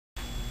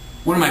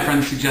One of my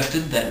friends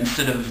suggested that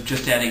instead of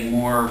just adding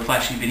more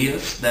flashy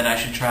videos, that I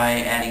should try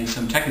adding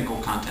some technical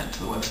content to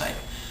the website.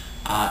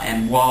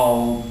 And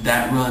while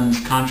that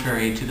runs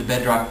contrary to the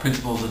bedrock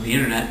principles of the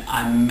internet,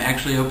 I'm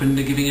actually open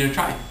to giving it a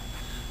try.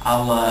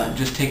 I'll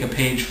just take a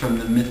page from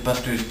the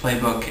Mythbusters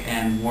playbook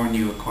and warn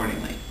you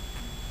accordingly.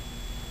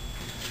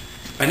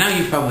 By now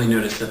you've probably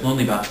noticed that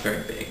Lonelybot's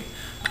very big,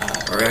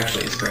 or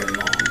actually it's very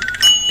long.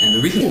 And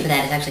the reason for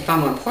that is actually far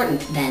more important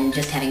than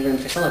just having room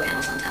for solar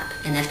panels on top,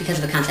 and that's because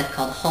of a concept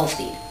called hull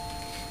speed.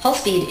 Hull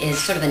speed is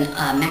sort of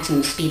a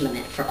maximum speed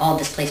limit for all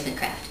displacement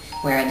craft,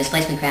 where a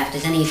displacement craft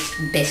is any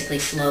basically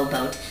slow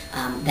boat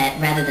that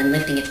rather than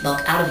lifting its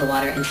bulk out of the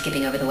water and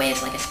skipping over the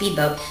waves like a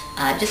speedboat,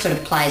 just sort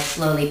of plies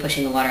slowly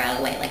pushing the water out of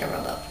the way like a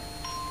rowboat.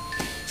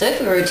 So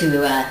if we were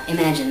to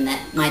imagine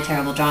that my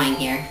terrible drawing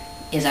here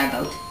is our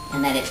boat,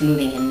 and that it's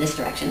moving in this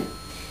direction,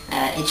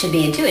 it should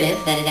be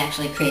intuitive that it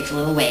actually creates a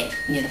little wave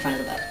near the front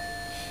of the boat.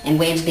 And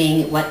waves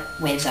being what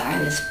waves are,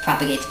 this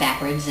propagates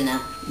backwards in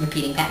a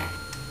repeating pattern.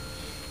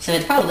 So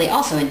it's probably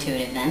also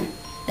intuitive then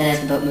that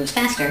as the boat moves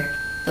faster,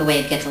 the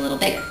wave gets a little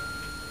bigger,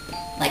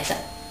 like so.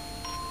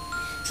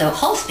 So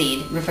hull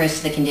speed refers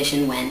to the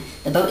condition when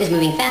the boat is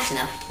moving fast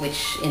enough,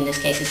 which in this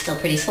case is still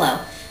pretty slow,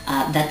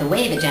 that the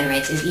wave it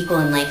generates is equal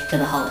in length to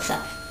the hull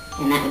itself.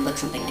 And that would look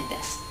something like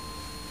this.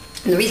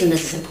 And the reason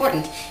this is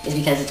important is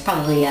because it's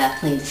probably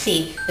plain to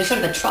see, there's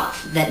sort of a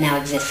trough that now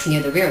exists near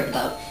the rear of the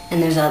boat,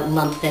 and there's a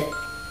lump that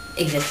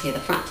exists near the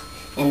front.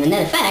 And the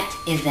net effect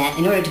is that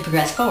in order to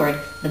progress forward,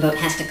 the boat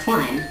has to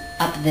climb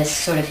up this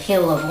sort of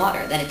hill of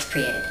water that it's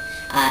created.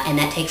 And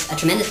that takes a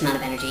tremendous amount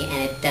of energy,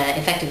 and it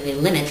effectively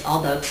limits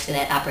all boats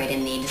that operate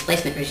in the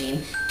displacement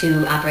regime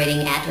to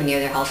operating at or near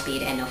their hull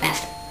speed and no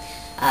faster.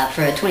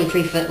 For a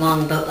 23-foot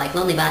long boat like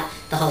Lonelybot,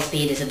 the hull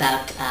speed is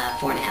about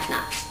 4.5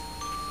 knots.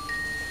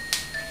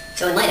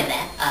 So in light of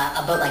that,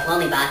 a boat like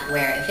Lonelybot,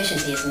 where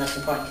efficiency is the most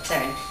important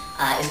concern,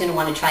 is going to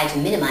want to try to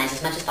minimize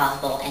as much as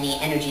possible any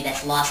energy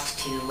that's lost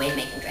to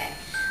wave-making drag.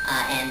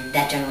 And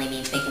that generally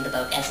means making the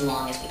boat as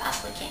long as we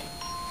possibly can.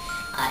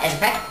 As a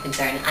practical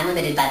concern, I'm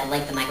limited by the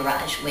length of my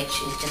garage, which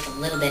is just a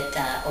little bit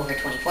over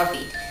 24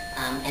 feet,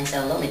 and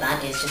so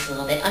Lonelybot is just a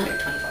little bit under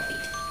 24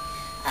 feet.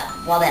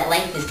 While that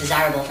length is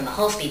desirable from a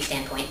hull speed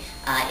standpoint,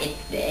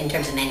 in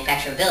terms of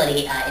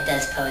manufacturability, it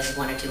does pose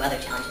one or two other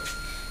challenges.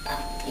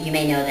 You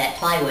may know that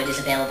plywood is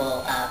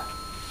available,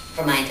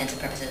 for my intents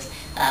and purposes,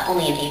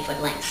 only in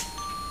 8-foot lengths.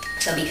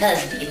 So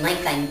because the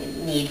length I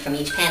need from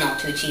each panel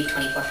to achieve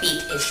 24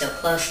 feet is so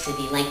close to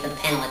the length of the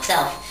panel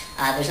itself,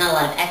 there's not a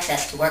lot of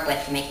excess to work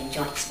with for making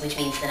joints, which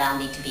means that I'll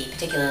need to be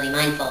particularly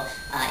mindful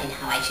in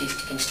how I choose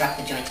to construct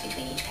the joints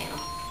between each panel.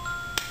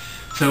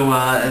 So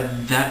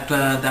that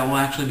will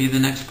actually be the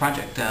next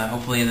project.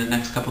 Hopefully in the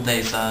next couple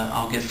days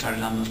I'll get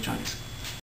started on those joints.